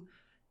to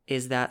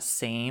is that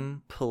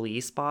same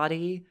police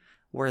body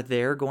where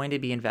they're going to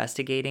be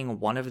investigating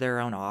one of their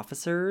own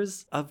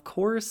officers, of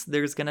course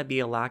there's going to be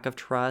a lack of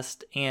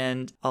trust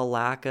and a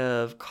lack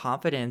of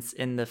confidence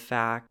in the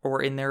fact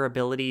or in their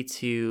ability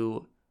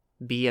to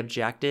be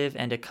objective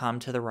and to come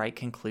to the right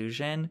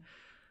conclusion.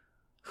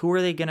 Who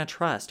are they going to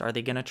trust? Are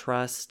they going to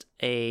trust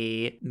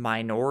a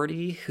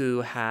minority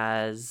who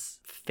has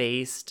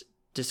faced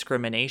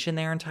discrimination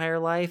their entire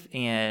life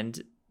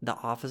and the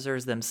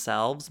officers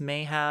themselves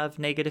may have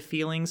negative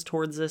feelings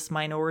towards this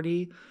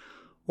minority?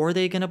 Or are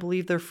they going to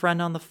believe their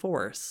friend on the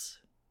force?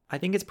 I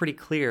think it's pretty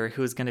clear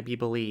who's going to be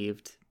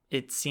believed.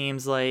 It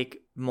seems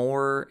like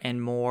more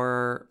and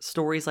more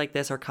stories like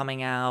this are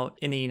coming out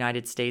in the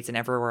United States and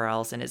everywhere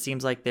else, and it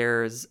seems like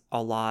there's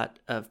a lot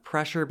of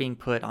pressure being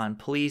put on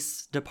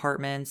police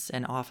departments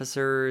and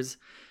officers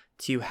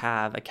to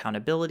have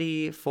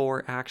accountability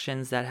for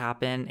actions that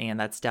happen, and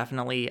that's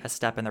definitely a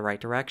step in the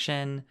right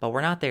direction, but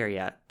we're not there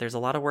yet. There's a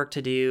lot of work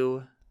to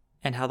do,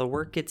 and how the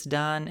work gets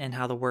done and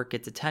how the work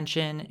gets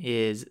attention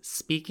is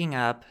speaking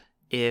up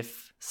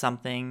if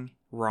something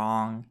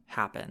wrong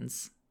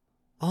happens.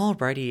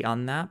 Alrighty,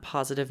 on that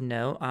positive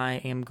note,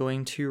 I am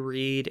going to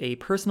read a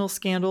personal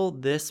scandal.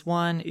 This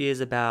one is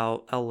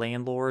about a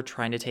landlord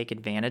trying to take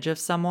advantage of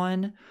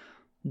someone.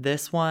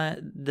 This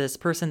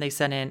person they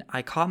sent in,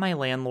 I caught my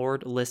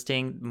landlord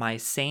listing my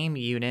same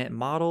unit,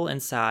 model,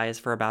 and size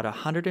for about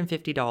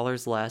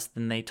 $150 less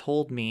than they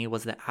told me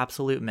was the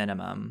absolute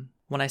minimum.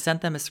 When I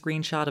sent them a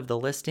screenshot of the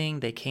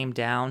listing, they came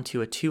down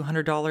to a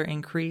 $200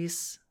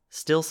 increase.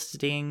 Still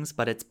stings,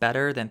 but it's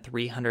better than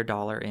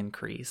 $300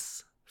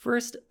 increase.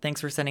 First,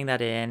 thanks for sending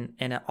that in,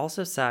 and it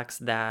also sucks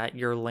that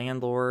your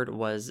landlord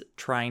was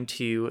trying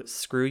to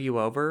screw you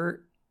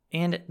over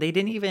And they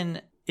didn't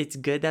even, it's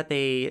good that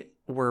they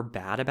were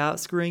bad about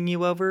screwing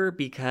you over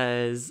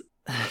because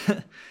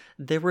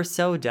they were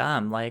so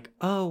dumb. Like,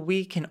 oh,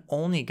 we can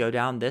only go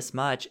down this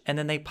much. And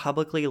then they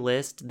publicly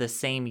list the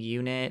same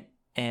unit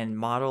and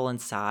model and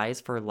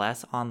size for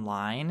less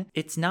online.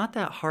 It's not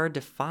that hard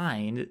to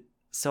find.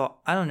 So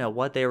I don't know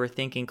what they were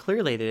thinking.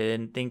 Clearly, they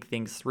didn't think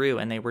things through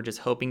and they were just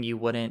hoping you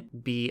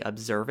wouldn't be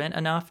observant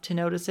enough to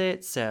notice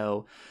it.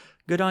 So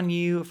good on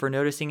you for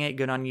noticing it.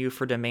 Good on you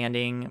for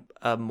demanding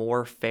a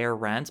more fair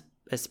rent,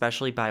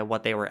 especially by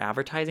what they were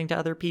advertising to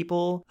other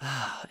people.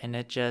 And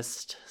it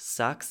just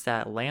sucks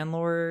that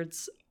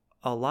landlords,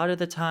 a lot of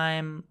the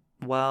time,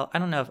 well, I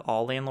don't know if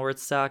all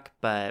landlords suck,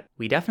 but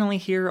we definitely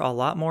hear a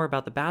lot more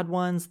about the bad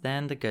ones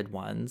than the good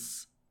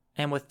ones.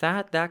 And with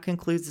that, that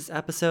concludes this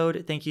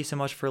episode. Thank you so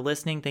much for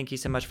listening. Thank you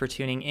so much for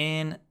tuning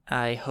in.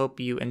 I hope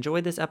you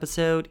enjoyed this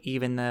episode,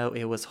 even though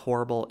it was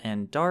horrible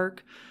and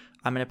dark.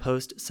 I'm going to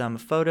post some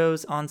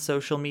photos on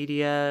social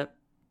media.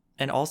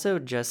 And also,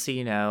 just so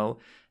you know,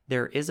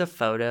 there is a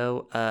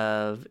photo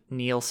of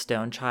Neil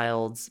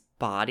Stonechild's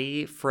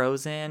body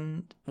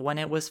frozen when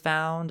it was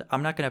found.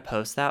 I'm not going to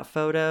post that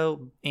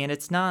photo. And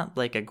it's not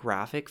like a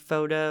graphic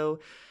photo.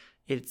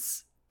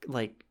 It's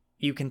like,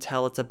 you can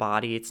tell it's a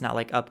body. It's not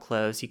like up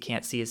close. You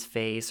can't see his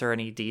face or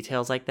any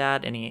details like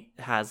that. And he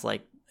has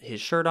like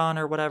his shirt on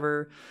or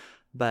whatever.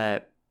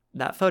 But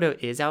that photo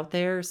is out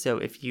there. So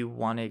if you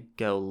want to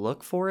go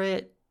look for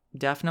it,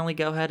 definitely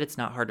go ahead. It's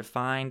not hard to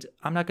find.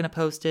 I'm not going to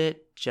post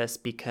it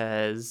just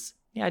because,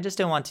 I just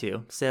don't want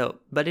to. So,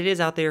 but it is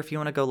out there if you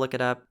want to go look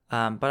it up.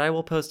 But I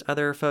will post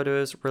other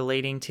photos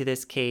relating to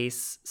this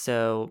case.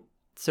 So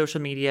social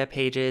media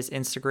pages,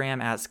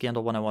 Instagram at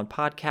Scandal 101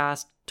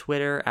 Podcast,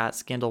 Twitter at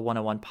Scandal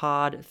 101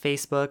 Pod,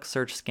 Facebook,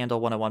 search Scandal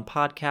 101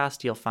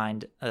 Podcast. You'll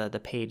find the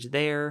page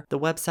there. The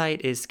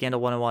website is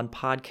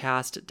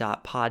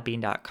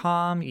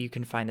scandal101podcast.podbean.com. You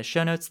can find the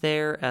show notes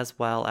there as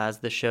well as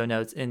the show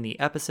notes in the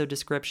episode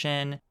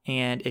description.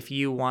 And if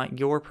you want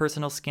your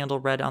personal scandal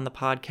read on the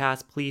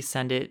podcast, please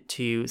send it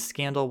to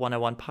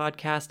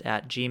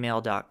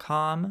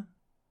scandal101podcast@gmail.com.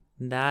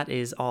 That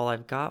is all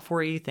I've got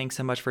for you. Thanks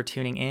so much for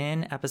tuning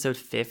in. Episode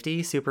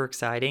 50, super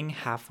exciting,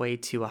 halfway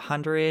to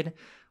 100.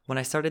 When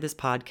I started this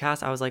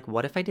podcast, I was like,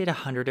 what if I did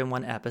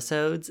 101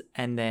 episodes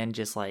and then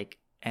just like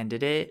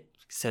ended it?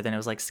 So then it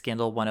was like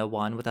Scandal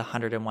 101 with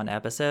 101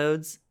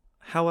 episodes.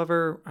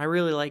 However, I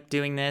really like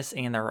doing this,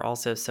 and there are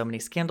also so many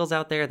scandals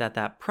out there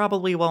that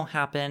probably won't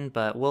happen,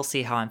 but we'll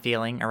see how I'm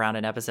feeling around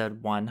an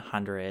episode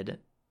 100.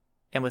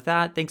 And with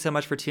that, thanks so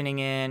much for tuning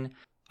in.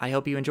 I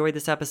hope you enjoyed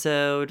this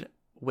episode.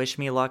 Wish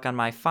me luck on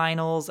my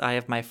finals. I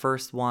have my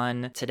first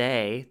one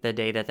today, the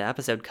day that the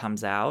episode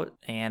comes out,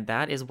 and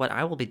that is what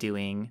I will be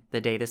doing the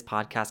day this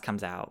podcast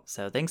comes out.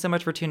 So thanks so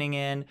much for tuning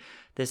in.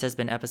 This has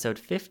been episode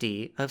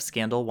 50 of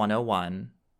Scandal 101.